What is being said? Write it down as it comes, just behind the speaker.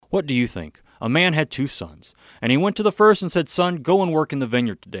What do you think? A man had 2 sons, and he went to the first and said, Son, go and work in the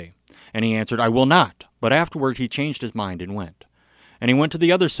vineyard today. And he answered, I will not. But afterward he changed his mind and went. And he went to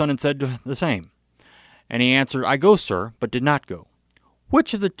the other son and said the same. And he answered, I go, sir, but did not go.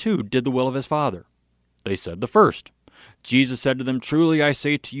 Which of the 2 did the will of his father? They said, the first. Jesus said to them, Truly I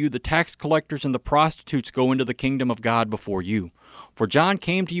say to you, the tax collectors and the prostitutes go into the kingdom of God before you. For John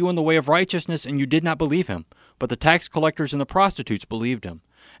came to you in the way of righteousness, and you did not believe him. But the tax collectors and the prostitutes believed him.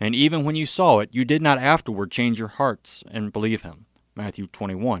 And even when you saw it, you did not afterward change your hearts and believe him. Matthew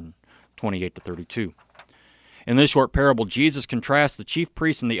 21:28-32. In this short parable, Jesus contrasts the chief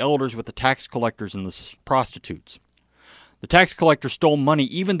priests and the elders with the tax collectors and the prostitutes. The tax collectors stole money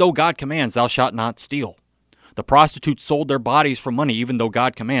even though God commands, Thou shalt not steal. The prostitutes sold their bodies for money even though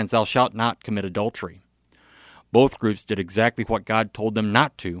God commands, Thou shalt not commit adultery. Both groups did exactly what God told them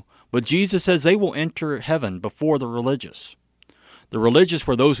not to, but Jesus says they will enter heaven before the religious. The religious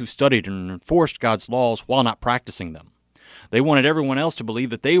were those who studied and enforced God's laws while not practicing them. They wanted everyone else to believe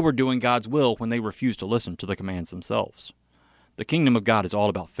that they were doing God's will when they refused to listen to the commands themselves. The kingdom of God is all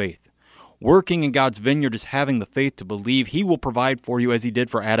about faith. Working in God's vineyard is having the faith to believe He will provide for you as He did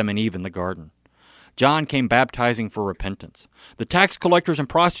for Adam and Eve in the garden. John came baptizing for repentance. The tax collectors and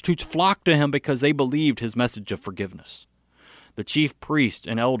prostitutes flocked to him because they believed his message of forgiveness. The chief priests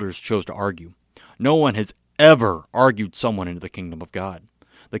and elders chose to argue. No one has ever argued someone into the kingdom of God.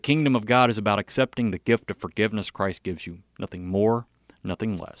 The kingdom of God is about accepting the gift of forgiveness Christ gives you. Nothing more,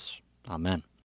 nothing less. Amen.